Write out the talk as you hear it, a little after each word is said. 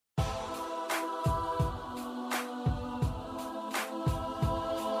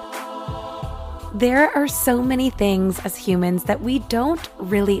There are so many things as humans that we don't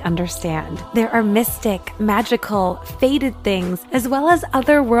really understand. There are mystic, magical, fated things, as well as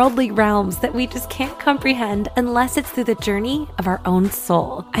otherworldly realms that we just can't comprehend unless it's through the journey of our own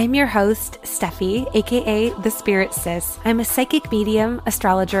soul. I'm your host, Steffi, aka The Spirit Sis. I'm a psychic medium,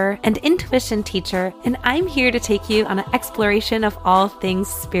 astrologer, and intuition teacher, and I'm here to take you on an exploration of all things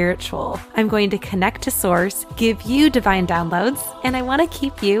spiritual. I'm going to connect to Source, give you divine downloads, and I want to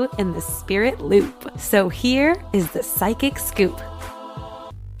keep you in the spirit loop. So here is the Psychic Scoop.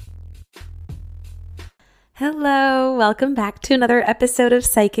 Hello, welcome back to another episode of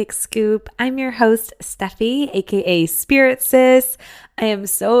Psychic Scoop. I'm your host, Steffi, aka Spirit Sis. I am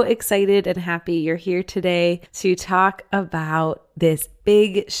so excited and happy you're here today to talk about this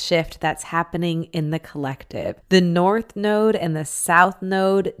big shift that's happening in the collective. The North Node and the South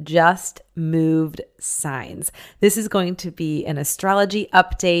Node just moved signs. This is going to be an astrology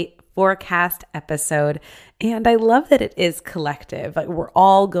update forecast episode. And I love that it is collective. Like we're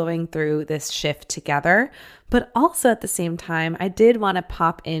all going through this shift together. But also at the same time, I did want to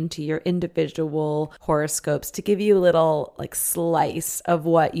pop into your individual horoscopes to give you a little slice of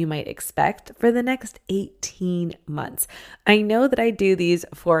what you might expect for the next 18 months. I know that I do these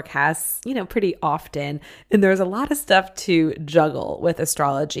forecasts, pretty often, and there's a lot of stuff to juggle with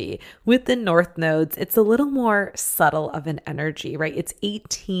astrology. With the North Nodes, it's a little more subtle of an energy, right? It's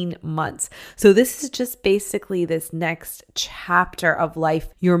 18 months. So this is just basically this next chapter of life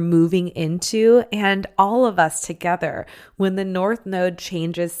you're moving into, and all of us together. When the North Node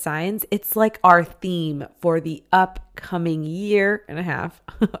changes signs, it's like our theme for the upcoming year and a half,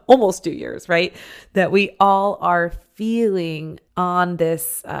 almost 2 years, right? That we all are feeling on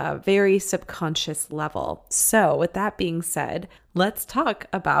this very subconscious level. So with that being said, let's talk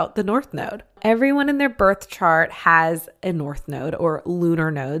about the North Node. Everyone in their birth chart has a North Node, or lunar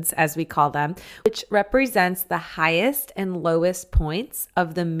nodes as we call them, which represents the highest and lowest points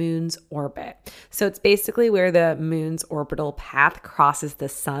of the moon's orbit. So it's basically where the moon's orbital path crosses the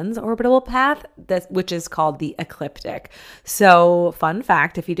sun's orbital path, which is called the ecliptic. So fun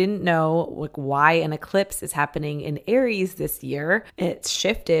fact, if you didn't know why an eclipse is happening in Aries this year, it's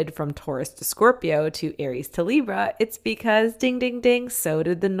shifted from Taurus to Scorpio to Aries to Libra. It's because ding, ding, ding, so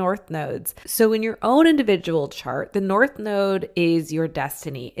did the North Nodes. So in your own individual chart, the North Node is your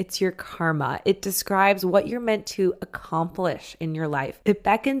destiny. It's your karma. It describes what you're meant to accomplish in your life. It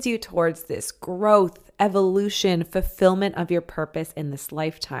beckons you towards this growth, evolution, fulfillment of your purpose in this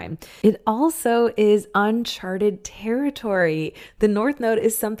lifetime. It also is uncharted territory. The North Node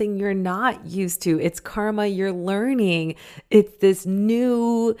is something you're not used to. It's karma you're learning. It's this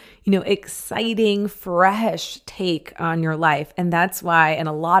new, exciting, fresh take on your life. And that's why in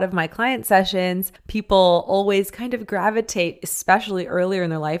a lot of my client sessions, people always kind of gravitate, especially earlier in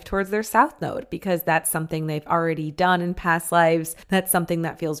their life, towards their South Node, because that's something they've already done in past lives. That's something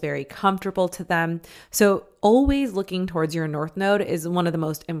that feels very comfortable to them. So always looking towards your North Node is one of the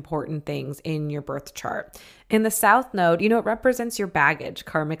most important things in your birth chart. In the South Node, it represents your baggage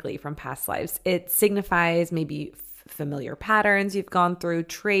karmically from past lives. It signifies maybe familiar patterns you've gone through,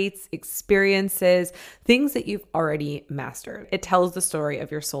 traits, experiences, things that you've already mastered. It tells the story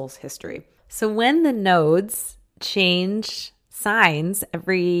of your soul's history. So when the nodes change signs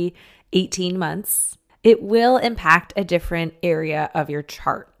every 18 months, it will impact a different area of your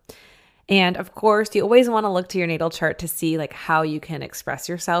chart. And of course, you always want to look to your natal chart to see how you can express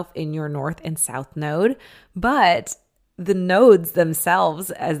yourself in your North and South Node. But the nodes themselves,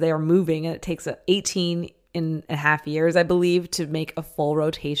 as they are moving, and it takes 18.5 years, I believe, to make a full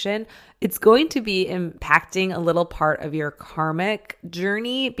rotation, it's going to be impacting a little part of your karmic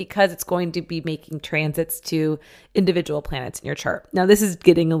journey because it's going to be making transits to individual planets in your chart. Now, this is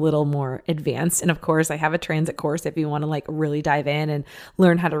getting a little more advanced. And of course, I have a transit course if you want to really dive in and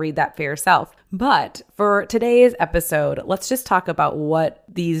learn how to read that for yourself. But for today's episode, let's just talk about what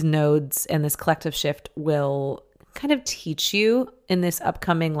these nodes and this collective shift will kind of teach you in this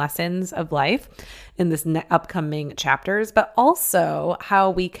upcoming lessons of life, in this upcoming chapters, but also how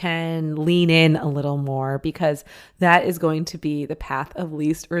we can lean in a little more, because that is going to be the path of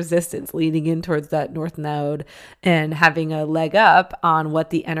least resistance, leaning in towards that North Node and having a leg up on what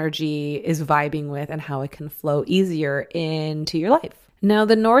the energy is vibing with and how it can flow easier into your life. Now,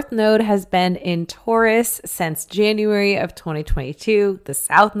 the North Node has been in Taurus since January of 2022. The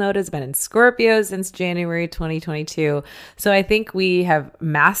South Node has been in Scorpio since January 2022. So I think we have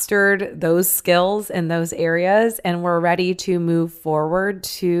mastered those skills in those areas, and we're ready to move forward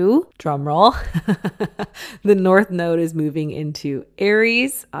to, drumroll, the North Node is moving into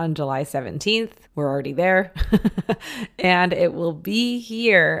Aries on July 17th. We're already there. And it will be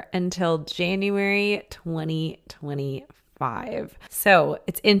here until January 2025. So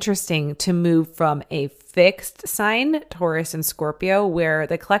it's interesting to move from a fixed sign, Taurus and Scorpio, where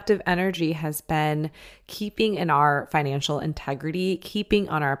the collective energy has been keeping in our financial integrity, keeping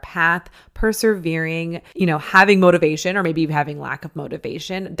on our path, persevering, having motivation or maybe having lack of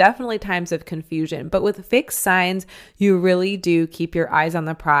motivation, definitely times of confusion. But with fixed signs, you really do keep your eyes on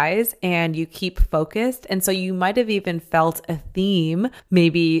the prize and you keep focused. And so you might have even felt a theme,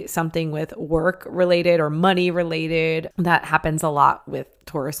 maybe something with work related or money related. That happens a lot with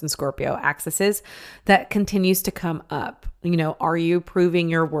Taurus and Scorpio axes that continues to come up. Are you proving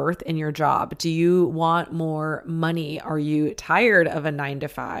your worth in your job? Do you want more money? Are you tired of a 9 to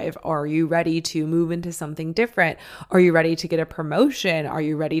 5? Are you ready to move into something different? Are you ready to get a promotion? Are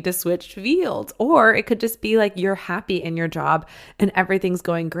you ready to switch fields? Or it could just be like you're happy in your job and everything's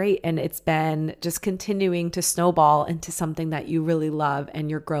going great and it's been just continuing to snowball into something that you really love and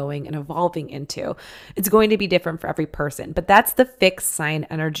you're growing and evolving into. It's going to be different for every person, but that's the fixed sign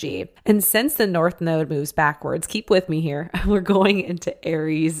energy. And since the North Node moves backwards, keep with me here. We're going into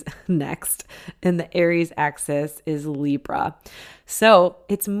Aries next, and the Aries axis is Libra. So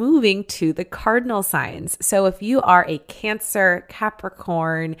it's moving to the cardinal signs. So if you are a Cancer,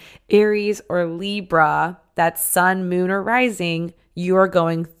 Capricorn, Aries, or Libra, that's sun, moon, or rising, you're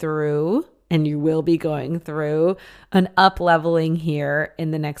going through, and you will be going through, an up leveling here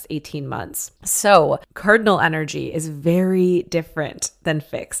in the next 18 months. So cardinal energy is very different than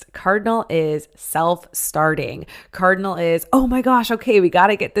fixed. Cardinal is self-starting. Cardinal is, oh my gosh, okay, we got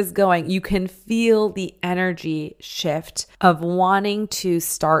to get this going. You can feel the energy shift of wanting to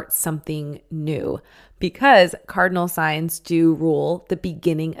start something new, because cardinal signs do rule the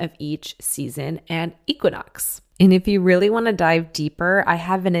beginning of each season and equinox. And if you really want to dive deeper, I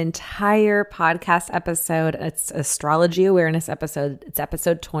have an entire podcast episode. It's Astrology Awareness episode. It's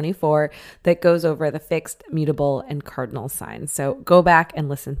episode 24 that goes over the fixed, mutable, and cardinal signs. So go back and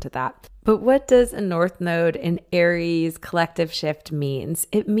listen to that. But what does a North Node in Aries collective shift means?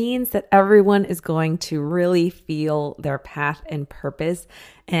 It means that everyone is going to really feel their path and purpose,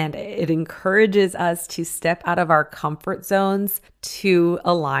 and it encourages us to step out of our comfort zones to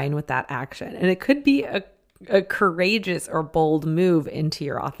align with that action. And it could be a courageous or bold move into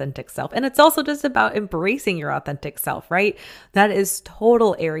your authentic self. And it's also just about embracing your authentic self, right? That is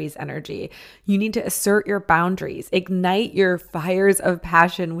total Aries energy. You need to assert your boundaries, ignite your fires of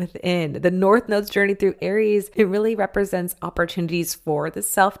passion within. The North Node's journey through Aries, it really represents opportunities for the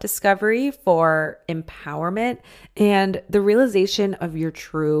self-discovery, for empowerment, and the realization of your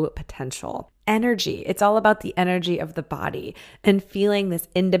true potential. Energy. It's all about the energy of the body and feeling this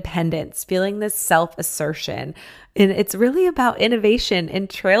independence, feeling this self-assertion. And it's really about innovation and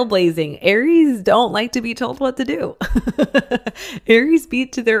trailblazing. Aries don't like to be told what to do. Aries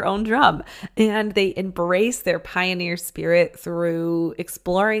beat to their own drum, and they embrace their pioneer spirit through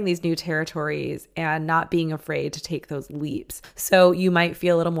exploring these new territories and not being afraid to take those leaps. So you might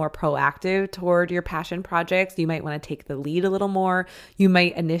feel a little more proactive toward your passion projects. You might want to take the lead a little more. You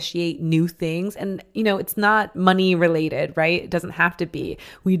might initiate new things. And, it's not money related, right? It doesn't have to be.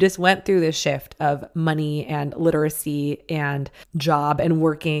 We just went through this shift of money and literacy and job and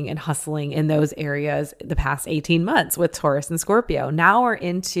working and hustling in those areas the past 18 months with Taurus and Scorpio. Now we're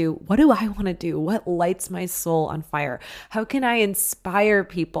into, what do I want to do? What lights my soul on fire? How can I inspire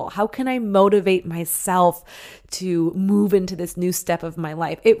people? How can I motivate myself to move into this new step of my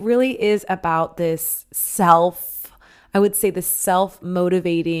life? It really is about this I would say the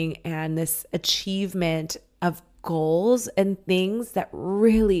self-motivating and this achievement of goals and things that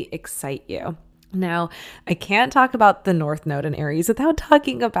really excite you. Now, I can't talk about the North Node in Aries without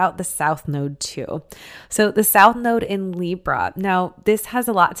talking about the South Node too. So the South Node in Libra. Now, this has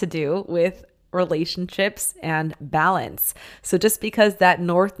a lot to do with relationships and balance. So just because that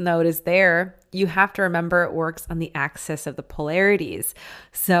North Node is there, you have to remember it works on the axis of the polarities.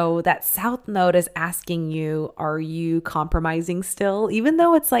 So that South Node is asking you, are you compromising still? Even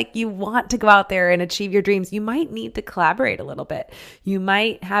though it's like you want to go out there and achieve your dreams, you might need to collaborate a little bit. You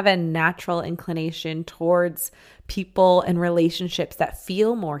might have a natural inclination towards people and relationships that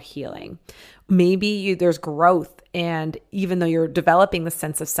feel more healing. Maybe there's growth, and even though you're developing the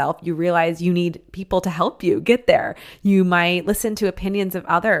sense of self, you realize you need people to help you get there. You might listen to opinions of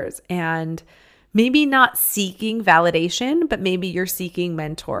others and maybe not seeking validation, but maybe you're seeking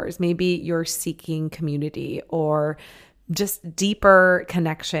mentors. Maybe you're seeking community or just deeper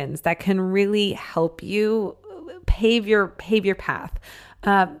connections that can really help you pave your path.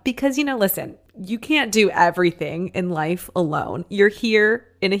 Because, listen, you can't do everything in life alone. You're here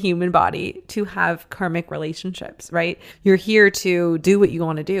in a human body to have karmic relationships, right? You're here to do what you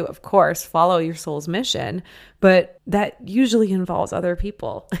want to do. Of course, follow your soul's mission, but that usually involves other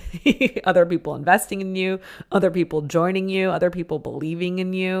people, other people investing in you, other people joining you, other people believing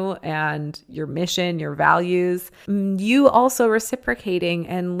in you and your mission, your values. You also reciprocating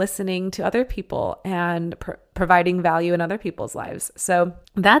and listening to other people and providing value in other people's lives. So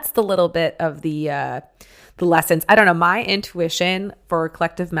that's the little bit of the lessons. I don't know, my intuition for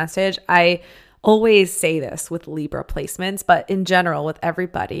collective message, I always say this with Libra placements, but in general with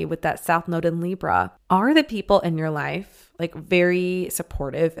everybody with that South Node in Libra, are the people in your life like very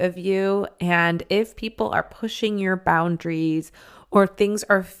supportive of you? And if people are pushing your boundaries or things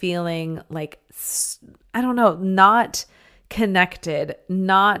are feeling like, I don't know, not connected,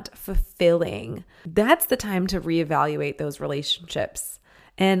 not fulfilling, that's the time to reevaluate those relationships.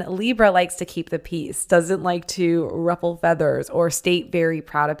 And Libra likes to keep the peace, doesn't like to ruffle feathers or state very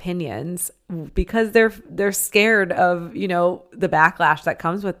proud opinions because they're scared of, the backlash that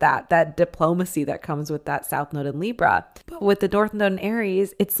comes with that diplomacy that comes with that South Node in Libra. But with the North Node in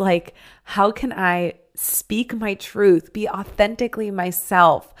Aries, it's like, how can I speak my truth, be authentically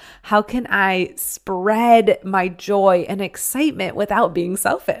myself? How can I spread my joy and excitement without being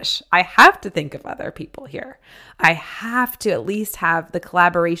selfish? I have to think of other people here. I have to at least have the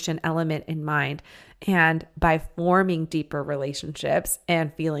collaboration element in mind. And by forming deeper relationships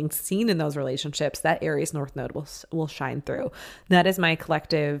and feeling seen in those relationships, that Aries North Node will shine through. That is my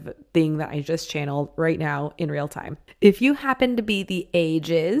collective thing that I just channeled right now in real time. If you happen to be the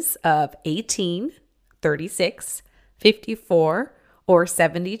ages of 18, 36, 54, or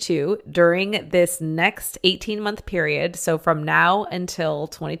 72 during this next 18-month period, so from now until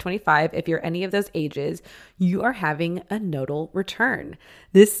 2025, if you're any of those ages, you are having a nodal return.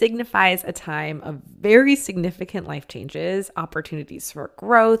 This signifies a time of very significant life changes, opportunities for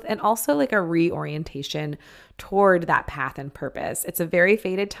growth, and also like a reorientation toward that path and purpose. It's a very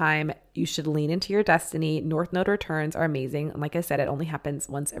fated time. You should lean into your destiny. North Node returns are amazing. And like I said, it only happens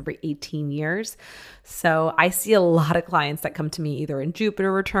once every 18 years. So I see a lot of clients that come to me either in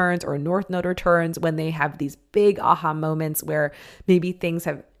Jupiter returns or North Node returns when they have these big aha moments where maybe things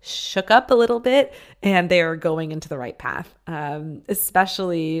have shook up a little bit and they are going into the right path.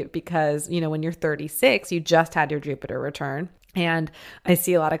 Especially because, when you're 36, you just had your Jupiter return. And I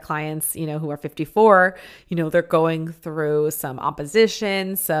see a lot of clients, who are 54, they're going through some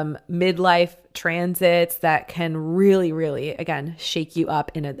opposition, some midlife transits that can really, really, again, shake you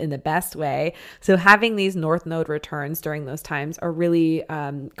up in the best way. So having these North Node returns during those times are really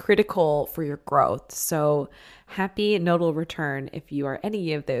critical for your growth. So happy nodal return if you are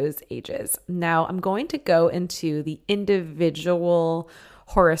any of those ages. Now I'm going to go into the individual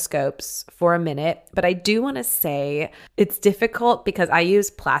horoscopes for a minute, but I do want to say it's difficult because I use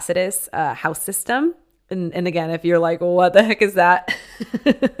Placidus house system. And again, if you're like, well, what the heck is that?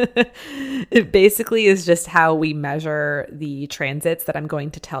 It basically is just how we measure the transits that I'm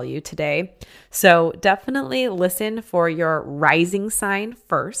going to tell you today. So definitely listen for your rising sign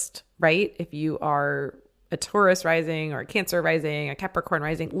first, right? If you are a Taurus rising or a Cancer rising, a Capricorn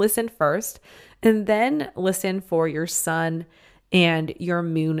rising, listen first, and then listen for your sun and your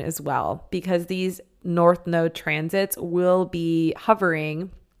moon as well, because these North Node transits will be hovering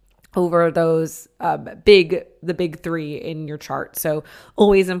over those the big three in your chart. So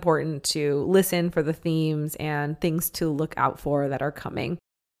always important to listen for the themes and things to look out for that are coming.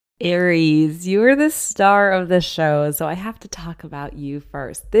 Aries, you're the star of the show, so I have to talk about you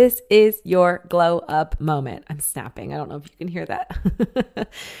first. This is your glow up moment. I'm snapping. I don't know if you can hear that.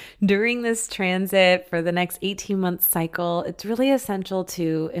 During this transit for the next 18-month cycle, it's really essential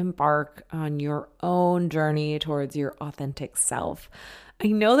to embark on your own journey towards your authentic self. I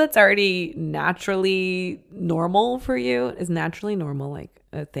know that's already naturally normal for you. Is naturally normal like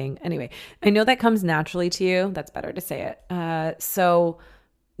a thing? Anyway, I know that comes naturally to you. That's better to say it. So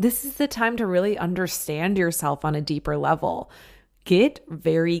this is the time to really understand yourself on a deeper level. Get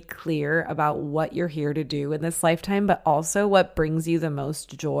very clear about what you're here to do in this lifetime, but also what brings you the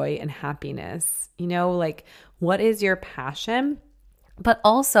most joy and happiness. Like, what is your passion? But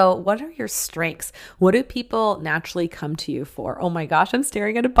also, what are your strengths? What do people naturally come to you for? Oh my gosh, I'm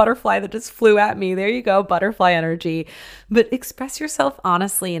staring at a butterfly that just flew at me. There you go, butterfly energy. But express yourself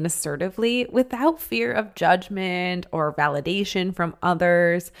honestly and assertively without fear of judgment or validation from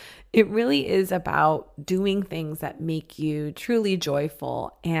others. It really is about doing things that make you truly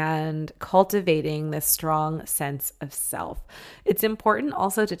joyful and cultivating this strong sense of self. It's important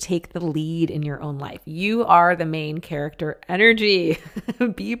also to take the lead in your own life. You are the main character energy.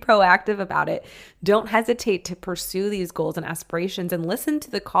 Be proactive about it. Don't hesitate to pursue these goals and aspirations and listen to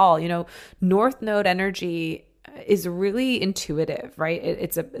the call. North Node energy is really intuitive, right?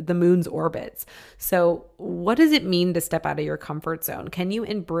 It's the moon's orbits. So what does it mean to step out of your comfort zone? Can you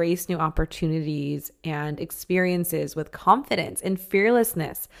embrace new opportunities and experiences with confidence and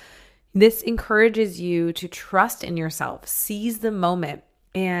fearlessness? This encourages you to trust in yourself, seize the moment,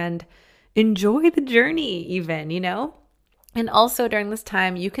 and enjoy the journey even. And also during this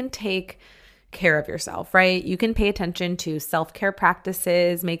time, you can take care of yourself, right? You can pay attention to self-care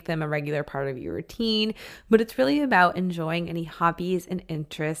practices, make them a regular part of your routine, but it's really about enjoying any hobbies and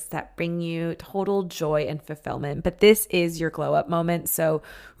interests that bring you total joy and fulfillment. But this is your glow up moment, so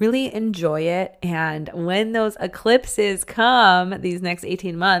really enjoy it. And when those eclipses come, these next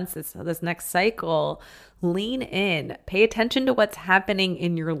 18 months, this next cycle, lean in, pay attention to what's happening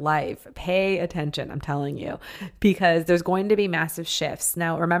in your life. Pay attention, I'm telling you, because there's going to be massive shifts.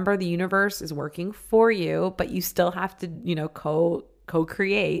 Now, remember, the universe is working for you, but you still have to,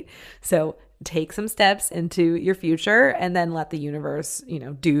 co-create. So take some steps into your future and then let the universe,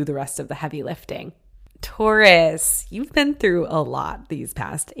 do the rest of the heavy lifting. Taurus, you've been through a lot these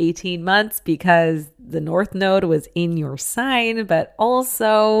past 18 months because the North Node was in your sign, but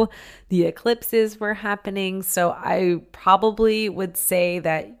also the eclipses were happening. So I probably would say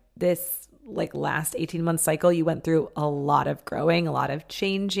that this last 18-month cycle, you went through a lot of growing, a lot of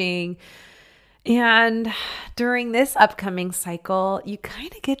changing. And during this upcoming cycle, you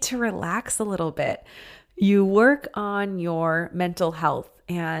kind of get to relax a little bit. You work on your mental health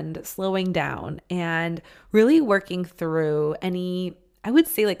and slowing down and really working through any, I would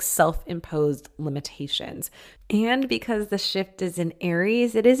say, self-imposed limitations. And because the shift is in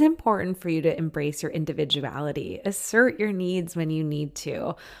Aries, it is important for you to embrace your individuality. Assert your needs when you need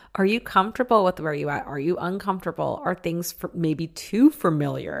to. Are you comfortable with where you're at? Are you uncomfortable? Are things maybe too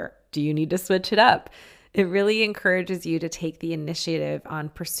familiar? Do you need to switch it up? It really encourages you to take the initiative on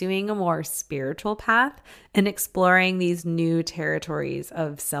pursuing a more spiritual path and exploring these new territories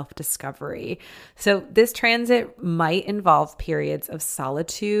of self-discovery. So this transit might involve periods of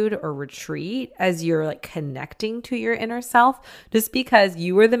solitude or retreat as you're connecting to your inner self, just because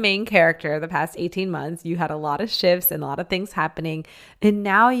you were the main character the past 18 months. You had a lot of shifts and a lot of things happening. And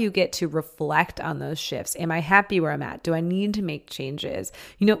now you get to reflect on those shifts. Am I happy where I'm at? Do I need to make changes?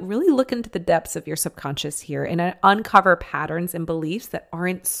 Really look into the depths of your subconscious here and uncover patterns and beliefs that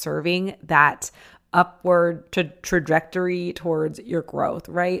aren't serving that upward trajectory towards your growth,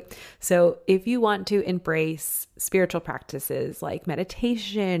 right? So if you want to embrace spiritual practices like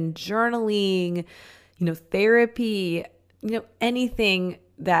meditation, journaling, therapy, anything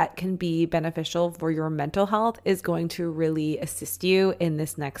that can be beneficial for your mental health is going to really assist you in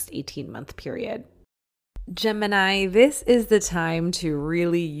this next 18-month period. Gemini, this is the time to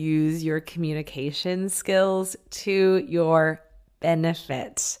really use your communication skills to your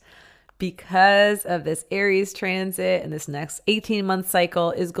benefit. Because of this Aries transit and this next 18-month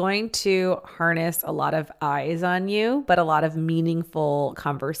cycle is going to harness a lot of eyes on you, but a lot of meaningful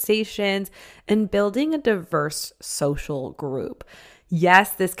conversations and building a diverse social group.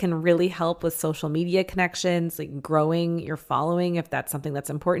 Yes, this can really help with social media connections, growing your following if that's something that's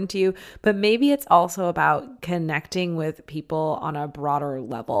important to you. But maybe it's also about connecting with people on a broader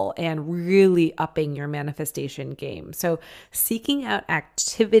level and really upping your manifestation game. So seeking out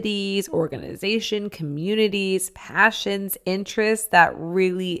activities, organization, communities, passions, interests that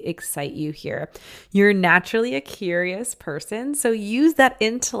really excite you here. You're naturally a curious person, so use that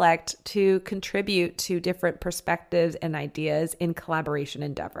intellect to contribute to different perspectives and ideas in collaboration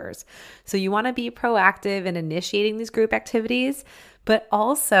endeavors. So you want to be proactive in initiating these group activities, but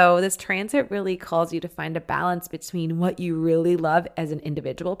also this transit really calls you to find a balance between what you really love as an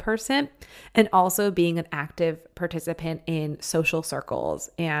individual person and also being an active participant in social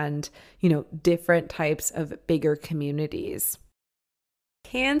circles and, different types of bigger communities.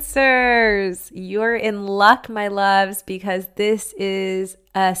 Cancers, you're in luck, my loves, because this is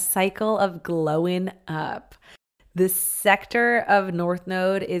a cycle of glowing up. This sector of North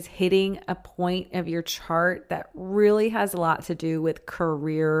Node is hitting a point of your chart that really has a lot to do with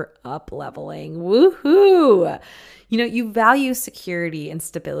career up leveling. Woohoo! You value security and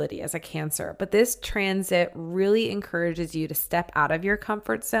stability as a Cancer, but this transit really encourages you to step out of your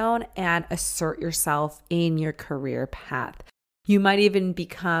comfort zone and assert yourself in your career path. You might even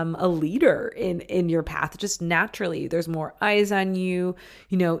become a leader in your path just naturally. There's more eyes on you.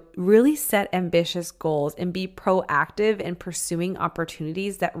 Really set ambitious goals and be proactive in pursuing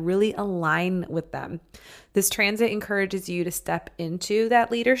opportunities that really align with them. This transit encourages you to step into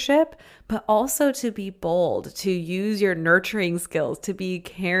that leadership, but also to be bold, to use your nurturing skills, to be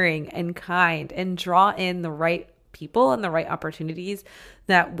caring and kind, and draw in the right people and the right opportunities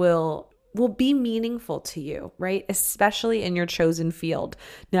that will be meaningful to you, right? Especially in your chosen field.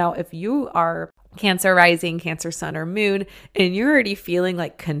 Now, if you are Cancer rising, Cancer sun or moon, and you're already feeling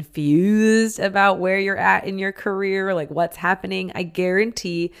like confused about where you're at in your career, like what's happening, I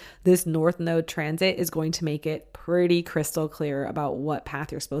guarantee this North Node transit is going to make it pretty crystal clear about what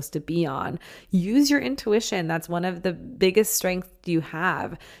path you're supposed to be on. Use your intuition. That's one of the biggest strengths you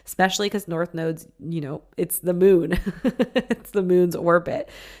have, especially because North Node's, it's the moon. It's the moon's orbit.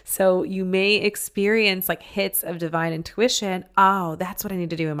 So you may experience like hits of divine intuition. Oh, that's what I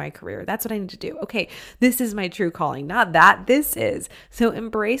need to do in my career. That's what I need to do. Okay, this is my true calling. Not that, this is. So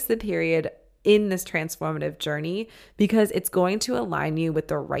embrace the period in this transformative journey because it's going to align you with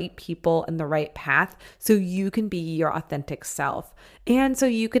the right people and the right path so you can be your authentic self and so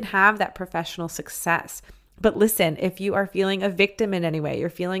you can have that professional success. But listen, if you are feeling a victim in any way, you're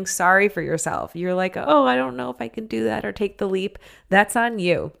feeling sorry for yourself, you're like, oh, I don't know if I can do that or take the leap, that's on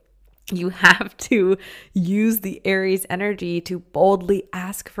you. You have to use the Aries energy to boldly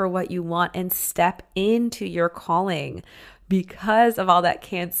ask for what you want and step into your calling. Because of all that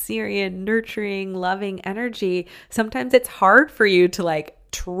Cancerian, nurturing, loving energy, sometimes it's hard for you to like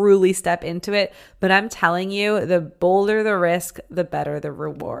truly step into it. But I'm telling you, the bolder the risk, the better the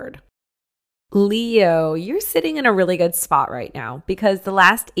reward. Leo, you're sitting in a really good spot right now because the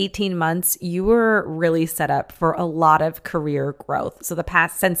last 18 months, you were really set up for a lot of career growth. So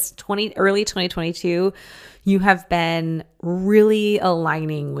since early 2022, you have been really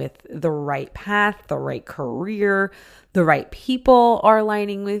aligning with the right path, the right career, the right people are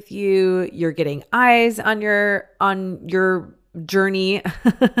aligning with you. You're getting eyes on your journey.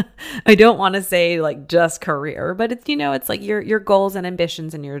 I don't want to say like just career, but it's like your goals and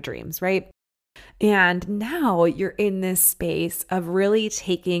ambitions and your dreams, right? And now you're in this space of really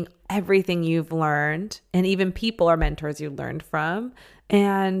taking everything you've learned, and even people or mentors you learned from,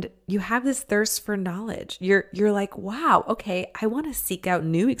 and you have this thirst for knowledge. You're like, wow, okay, I want to seek out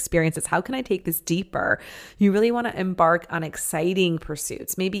new experiences. How can I take this deeper? You really want to embark on exciting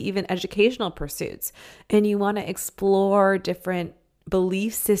pursuits, maybe even educational pursuits, and you want to explore different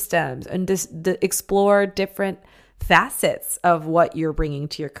belief systems and explore different facets of what you're bringing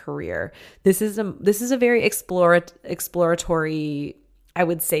to your career. This is a very exploratory, I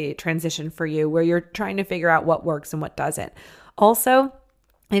would say, transition for you where you're trying to figure out what works and what doesn't. Also,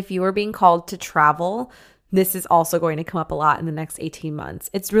 if you are being called to travel, this is also going to come up a lot in the next 18 months.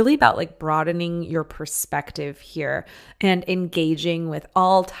 It's really about like broadening your perspective here and engaging with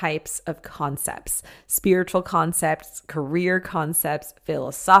all types of concepts, spiritual concepts, career concepts,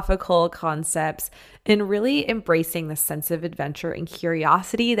 philosophical concepts, and really embracing the sense of adventure and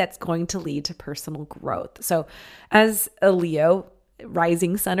curiosity that's going to lead to personal growth. So as a Leo,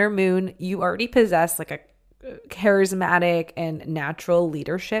 rising sun or moon, you already possess like a charismatic and natural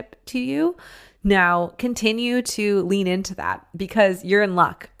leadership to you. Now, continue to lean into that because you're in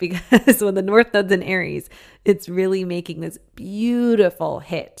luck. Because when the North Node's in Aries, it's really making this beautiful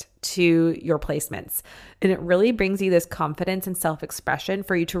hit to your placements. And it really brings you this confidence and self-expression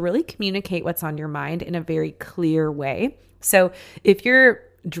for you to really communicate what's on your mind in a very clear way. So if you're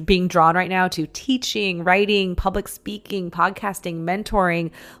being drawn right now to teaching, writing, public speaking, podcasting, mentoring,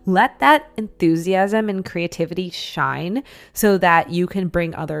 let that enthusiasm and creativity shine so that you can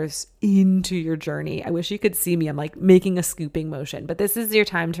bring others into your journey. I wish you could see me. I'm like making a scooping motion, but this is your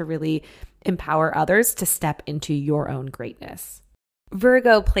time to really empower others to step into your own greatness.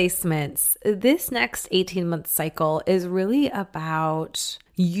 Virgo placements. This next 18-month cycle is really about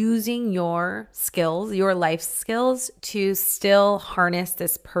using your skills, your life skills, to still harness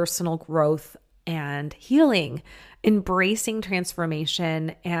this personal growth and healing, embracing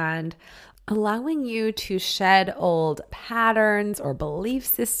transformation and allowing you to shed old patterns or belief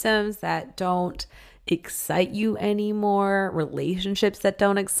systems that don't excite you anymore, relationships that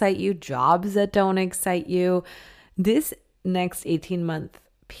don't excite you, jobs that don't excite you. This next 18-month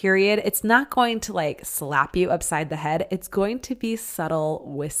period. It's not going to like slap you upside the head. It's going to be subtle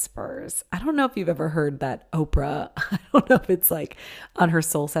whispers. I don't know if you've ever heard that Oprah, I don't know if it's like on her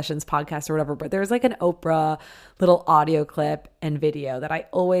Soul Sessions podcast or whatever, but there's like an Oprah little audio clip and video that I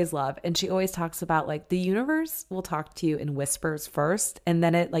always love. And she always talks about like the universe will talk to you in whispers first, and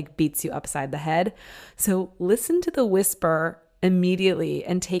then it like beats you upside the head. So listen to the whisper immediately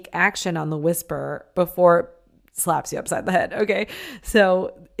and take action on the whisper before it slaps you upside the head. Okay.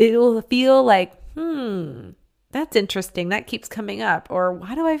 So it will feel like, that's interesting. That keeps coming up. Or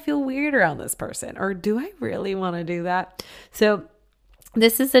why do I feel weird around this person? Or do I really want to do that? So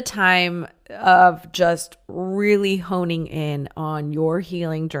this is a time of just really honing in on your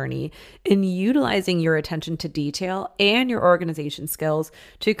healing journey and utilizing your attention to detail and your organization skills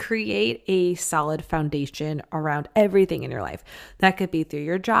to create a solid foundation around everything in your life. That could be through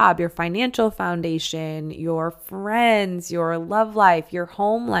your job, your financial foundation, your friends, your love life, your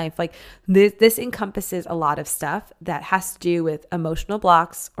home life. Like this encompasses a lot of stuff that has to do with emotional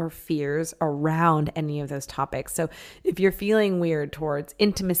blocks or fears around any of those topics. So if you're feeling weird towards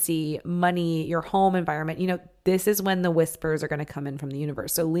intimacy, money, your home environment, this is when the whispers are going to come in from the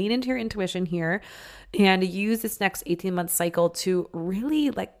universe. So lean into your intuition here and use this next 18-month cycle to really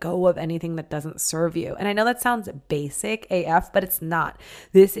let go of anything that doesn't serve you. And I know that sounds basic AF, but it's not.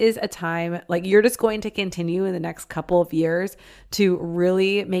 This is a time like you're just going to continue in the next couple of years to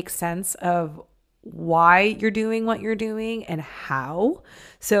really make sense of why you're doing what you're doing and how.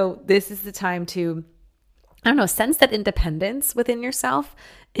 So this is the time to sense that independence within yourself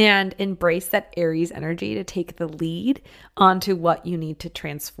and embrace that Aries energy to take the lead onto what you need to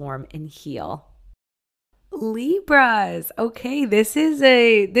transform and heal. Libras. Okay, this is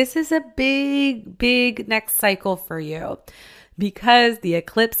a big next cycle for you because the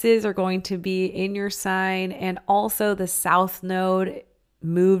eclipses are going to be in your sign and also the South Node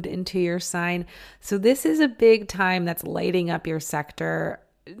moved into your sign. So this is a big time that's lighting up your sector,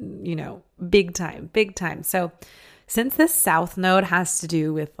 big time. So since the South Node has to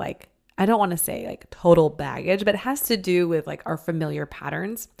do with like, I don't want to say like total baggage, but it has to do with like our familiar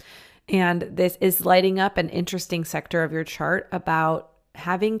patterns. And this is lighting up an interesting sector of your chart about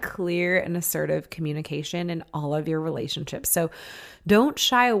having clear and assertive communication in all of your relationships. So don't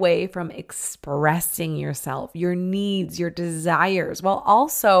shy away from expressing yourself, your needs, your desires, while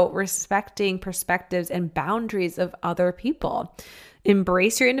also respecting perspectives and boundaries of other people.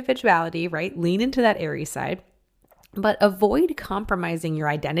 Embrace your individuality, right? Lean into that Aries side, but avoid compromising your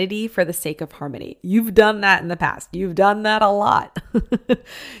identity for the sake of harmony. You've done that in the past. You've done that a lot.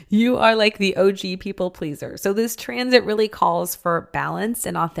 You are like the OG people pleaser. So this transit really calls for balance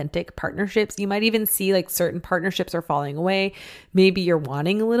and authentic partnerships. You might even see like certain partnerships are falling away. Maybe you're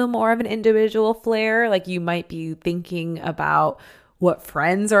wanting a little more of an individual flair. Like you might be thinking about what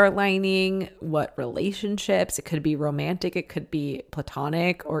friends are aligning, what relationships, it could be romantic, it could be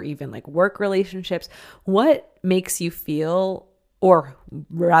platonic, or even like work relationships. What makes you feel, or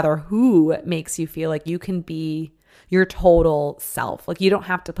rather who makes you feel like you can be your total self? Like you don't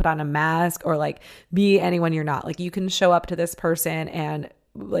have to put on a mask or like be anyone you're not. Like you can show up to this person and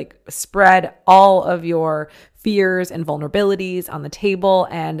like spread all of your fears and vulnerabilities on the table,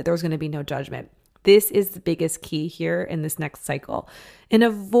 and there's going to be no judgment. This is the biggest key here in this next cycle. And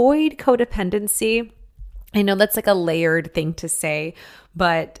avoid codependency. I know that's like a layered thing to say,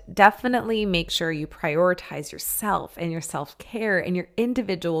 but definitely make sure you prioritize yourself and your self-care and your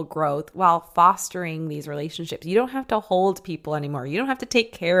individual growth while fostering these relationships. You don't have to hold people anymore. You don't have to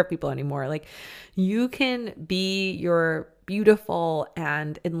take care of people anymore. Like you can be your beautiful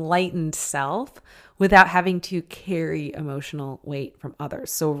and enlightened self without having to carry emotional weight from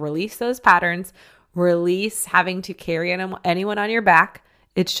others. So release those patterns, release having to carry anyone on your back.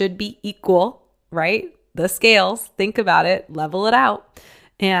 It should be equal, right? The scales, think about it, level it out,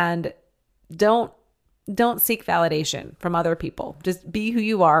 and don't seek validation from other people. Just be who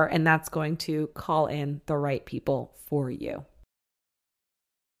you are, and that's going to call in the right people for you.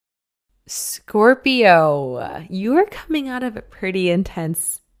 Scorpio, you are coming out of a pretty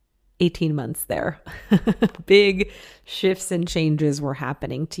intense 18 months there. Big shifts and changes were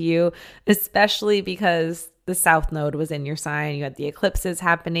happening to you, especially because the South Node was in your sign. You had the eclipses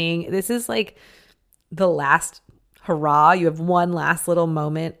happening. This is like the last hurrah. You have one last little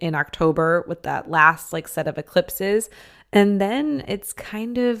moment in October with that last like set of eclipses. And then it's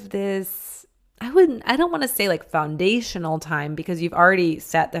kind of this, I don't want to say like foundational time because you've already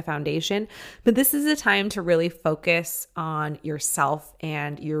set the foundation, but this is a time to really focus on yourself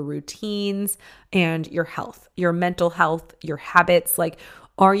and your routines and your health, your mental health, your habits. Like,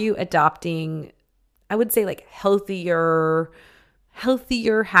 are you adopting, I would say like healthier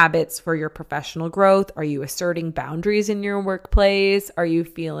healthier habits for your professional growth? Are you asserting boundaries in your workplace? Are you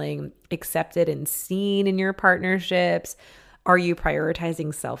feeling accepted and seen in your partnerships? Are you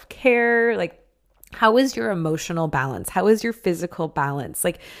prioritizing self-care? Like, how is your emotional balance? How is your physical balance?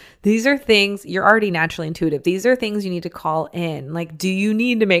 Like, these are things you're already naturally intuitive. These are things you need to call in. Like, do you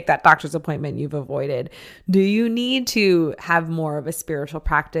need to make that doctor's appointment you've avoided? Do you need to have more of a spiritual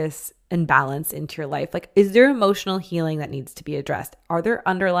practice and balance into your life? Like, is there emotional healing that needs to be addressed? Are there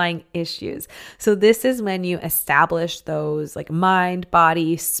underlying issues? So this is when you establish those like mind,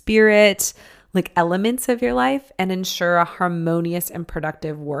 body, spirit, like elements of your life and ensure a harmonious and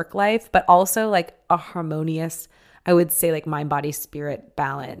productive work life, but also like a harmonious, I would say, like mind, body, spirit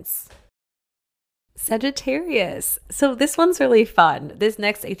balance. Sagittarius. So this one's really fun. This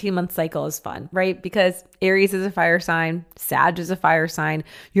next 18-month cycle is fun, right? Because Aries is a fire sign, Sag is a fire sign.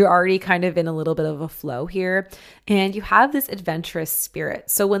 You're already kind of in a little bit of a flow here, and you have this adventurous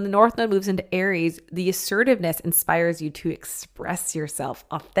spirit. So when the North Node moves into Aries, the assertiveness inspires you to express yourself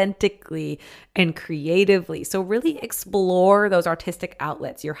authentically and creatively. So really explore those artistic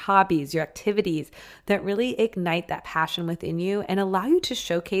outlets, your hobbies, your activities that really ignite that passion within you and allow you to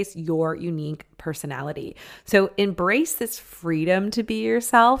showcase your unique personality. So embrace this freedom to be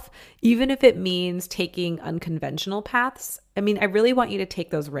yourself, even if it means taking unconventional paths. I mean, I really want you to take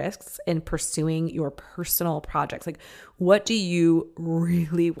those risks in pursuing your personal projects. Like, what do you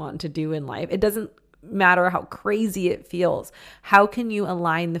really want to do in life? It doesn't matter how crazy it feels. How can you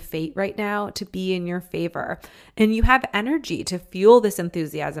align the fate right now to be in your favor? And you have energy to fuel this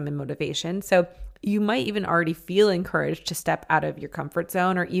enthusiasm and motivation. So you might even already feel encouraged to step out of your comfort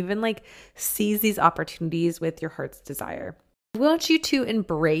zone or even like seize these opportunities with your heart's desire. I want you to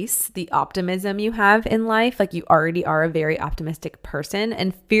embrace the optimism you have in life. Like, you already are a very optimistic person,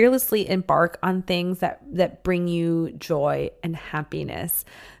 and fearlessly embark on things that bring you joy and happiness.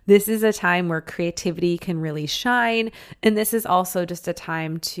 This is a time where creativity can really shine. And this is also just a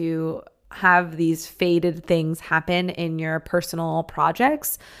time to have these faded things happen in your personal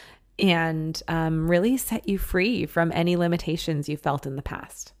projects and really set you free from any limitations you felt in the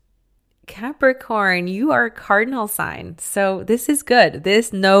past. Capricorn, you are a cardinal sign. So this is good.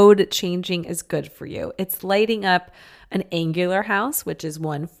 This node changing is good for you. It's lighting up an angular house, which is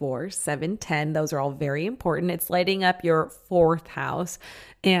 1, 4, 7, 10. Those are all very important. It's lighting up your fourth house,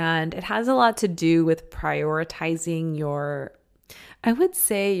 and it has a lot to do with prioritizing your, I would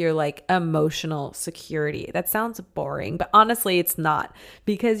say, your like emotional security. That sounds boring, but honestly, it's not,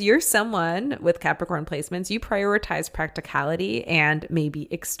 because you're someone with Capricorn placements. You prioritize practicality and maybe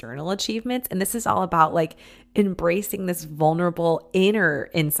external achievements. And this is all about like embracing this vulnerable inner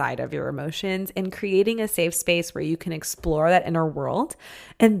inside of your emotions and creating a safe space where you can explore that inner world.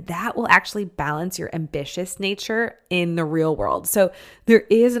 And that will actually balance your ambitious nature in the real world. So there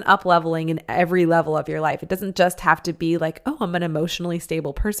is an up leveling in every level of your life. It doesn't just have to be like, oh, I'm an emotionally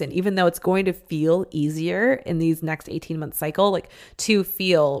stable person, even though it's going to feel easier in these next 18-month cycle, like to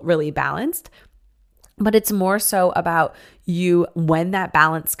feel really balanced. But it's more so about you, when that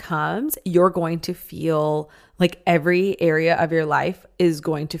balance comes, you're going to feel like every area of your life is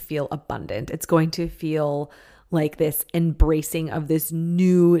going to feel abundant. It's going to feel like this embracing of this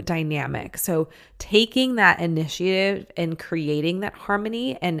new dynamic. So taking that initiative and creating that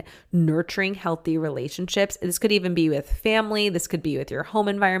harmony and nurturing healthy relationships. This could even be with family. This could be with your home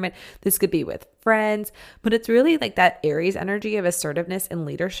environment. This could be with friends. But it's really like that Aries energy of assertiveness and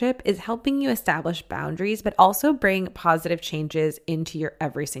leadership is helping you establish boundaries, but also bring positive changes into your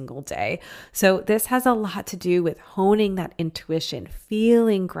every single day. So this has a lot to do with honing that intuition,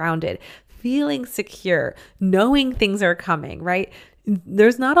 feeling grounded, feeling secure, knowing things are coming, right?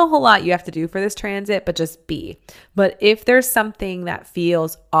 There's not a whole lot you have to do for this transit, but just be. But if there's something that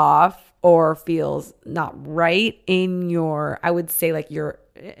feels off or feels not right in your, I would say like your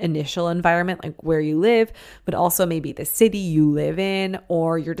initial environment, like where you live, but also maybe the city you live in,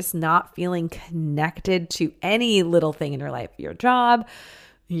 or you're just not feeling connected to any little thing in your life, your job,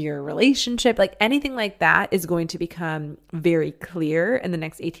 your relationship, like anything like that is going to become very clear in the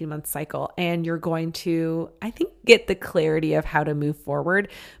next 18-month cycle. And you're going to, I think, get the clarity of how to move forward.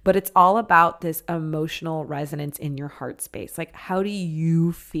 But it's all about this emotional resonance in your heart space. Like, how do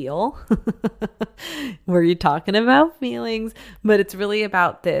you feel? Were you talking about feelings? But it's really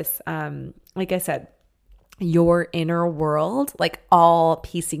about this, like I said, your inner world, like all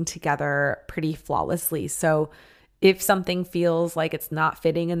piecing together pretty flawlessly. So if something feels like it's not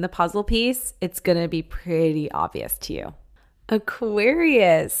fitting in the puzzle piece, it's going to be pretty obvious to you.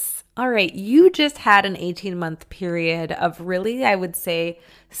 Aquarius. All right, you just had an 18-month period of really, I would say,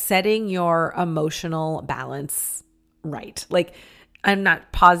 setting your emotional balance right. Like, I'm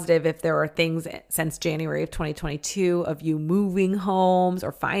not positive if there are things since January of 2022 of you moving homes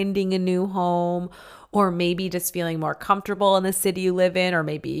or finding a new home, or maybe just feeling more comfortable in the city you live in, or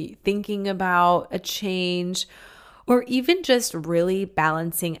maybe thinking about a change, or even just really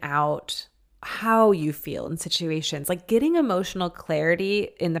balancing out how you feel in situations. Like getting emotional clarity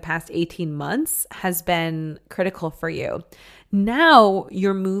in the past 18 months has been critical for you. Now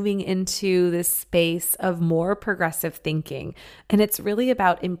you're moving into this space of more progressive thinking, and it's really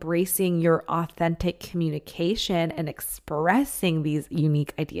about embracing your authentic communication and expressing these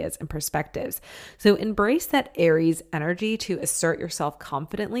unique ideas and perspectives. So embrace that Aries energy to assert yourself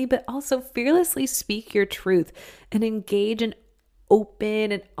confidently, but also fearlessly speak your truth and engage in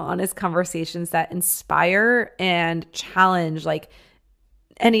open and honest conversations that inspire and challenge like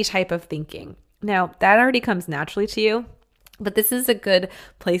any type of thinking. Now, that already comes naturally to you. But this is a good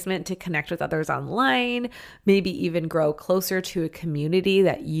placement to connect with others online, maybe even grow closer to a community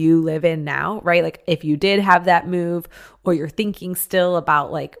that you live in now, right? Like if you did have that move, or you're thinking still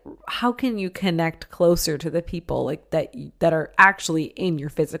about like, how can you connect closer to the people like that are actually in your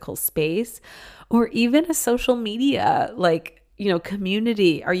physical space, or even a social media, like,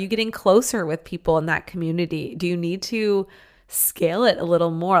 community. Are you getting closer with people in that community? Do you need to scale it a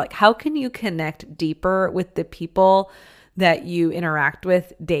little more? Like how can you connect deeper with the people that you interact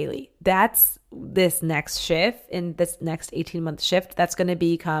with daily? That's this next shift, in this next 18-month shift, that's going to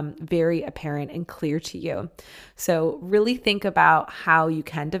become very apparent and clear to you. So really think about how you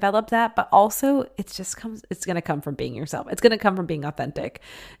can develop that, but also it's going to come from being yourself. It's going to come from being authentic,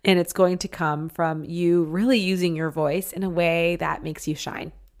 and it's going to come from you really using your voice in a way that makes you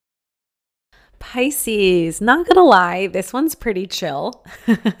shine. Pisces, not gonna lie, this one's pretty chill.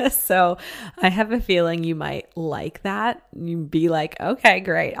 So I have a feeling you might like that. You'd be like, okay,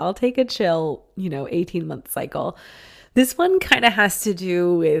 great. I'll take a chill, 18-month cycle. This one kind of has to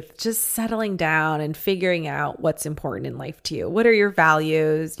do with just settling down and figuring out what's important in life to you. What are your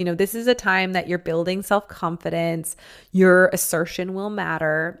values? This is a time that you're building self-confidence. Your assertion will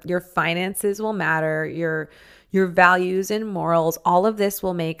matter. Your finances will matter. Your values and morals, all of this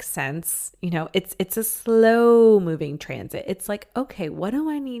will make sense. It's a slow moving transit. It's like, okay, what do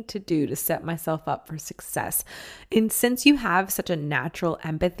I need to do to set myself up for success? And since you have such a natural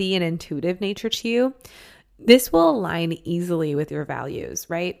empathy and intuitive nature to you, this will align easily with your values,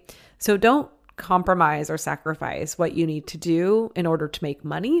 right? So don't compromise or sacrifice what you need to do in order to make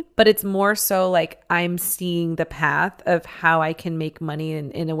money, but it's more so like I'm seeing the path of how I can make money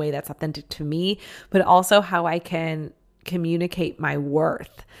in a way that's authentic to me, but also how I can communicate my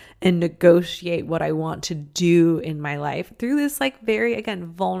worth and negotiate what I want to do in my life through this like very, again,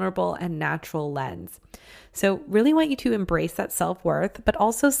 vulnerable and natural lens. So really want you to embrace that self-worth, but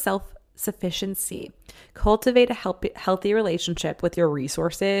also self-sufficiency. Cultivate a healthy relationship with your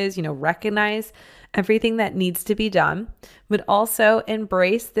resources, recognize everything that needs to be done, but also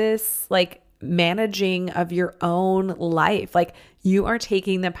embrace this like managing of your own life. Like you are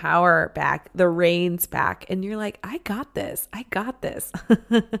taking the power back, the reins back, and you're like, I got this.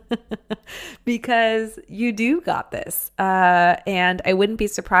 Because you do got this. And I wouldn't be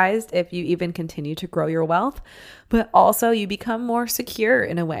surprised if you even continue to grow your wealth, but also you become more secure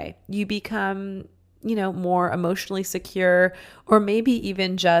in a way. You become, more emotionally secure, or maybe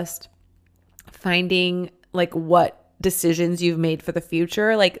even just finding like what decisions you've made for the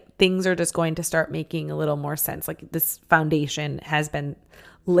future, like things are just going to start making a little more sense. Like this foundation has been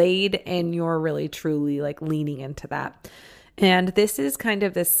laid and you're really truly like leaning into that. And this is kind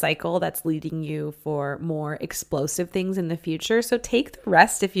of this cycle that's leading you for more explosive things in the future. So take the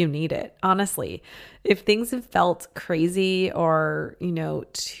rest if you need it. Honestly, if things have felt crazy or,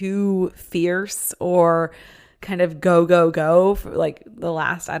 too fierce or kind of go for like the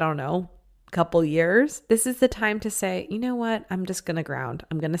last, couple years, this is the time to say, you know what, I'm just going to ground.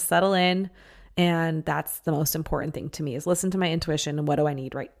 I'm going to settle in. And that's the most important thing to me, is listen to my intuition and what do I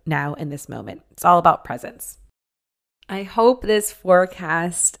need right now in this moment. It's all about presence. I hope this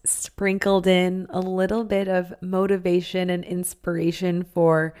forecast sprinkled in a little bit of motivation and inspiration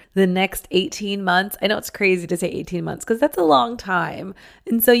for the next 18 months. I know it's crazy to say 18 months because that's a long time.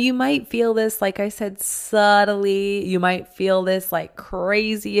 And so you might feel this, like I said, subtly. You might feel this like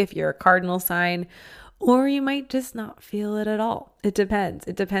crazy if you're a cardinal sign, or you might just not feel it at all. It depends.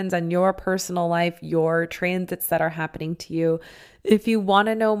 It depends on your personal life, your transits that are happening to you. If you want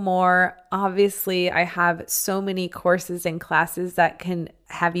to know more, obviously I have so many courses and classes that can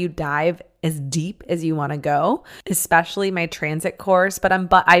have you dive as deep as you want to go, especially my transit course, but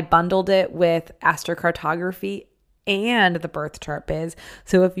I bundled it with astrocartography and the birth chart biz.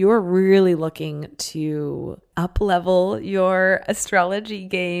 So if you're really looking to up level your astrology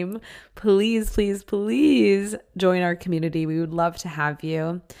game, please, please, please join our community. We would love to have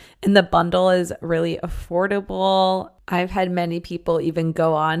you. And the bundle is really affordable. I've had many people even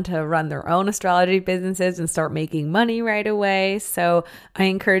go on to run their own astrology businesses and start making money right away. So I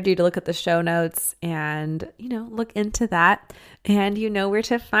encourage you to look at the show notes and, look into that. And you know where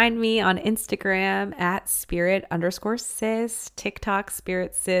to find me on Instagram at spirit_sis, TikTok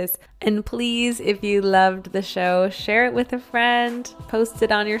spiritsis. And please, if you loved the show, share it with a friend, post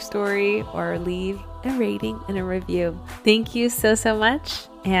it on your story, or leave a rating and a review. Thank you so, so much.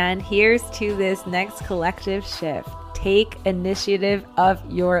 And here's to this next collective shift. Take initiative of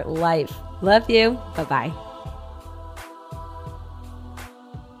your life. Love you. Bye-bye.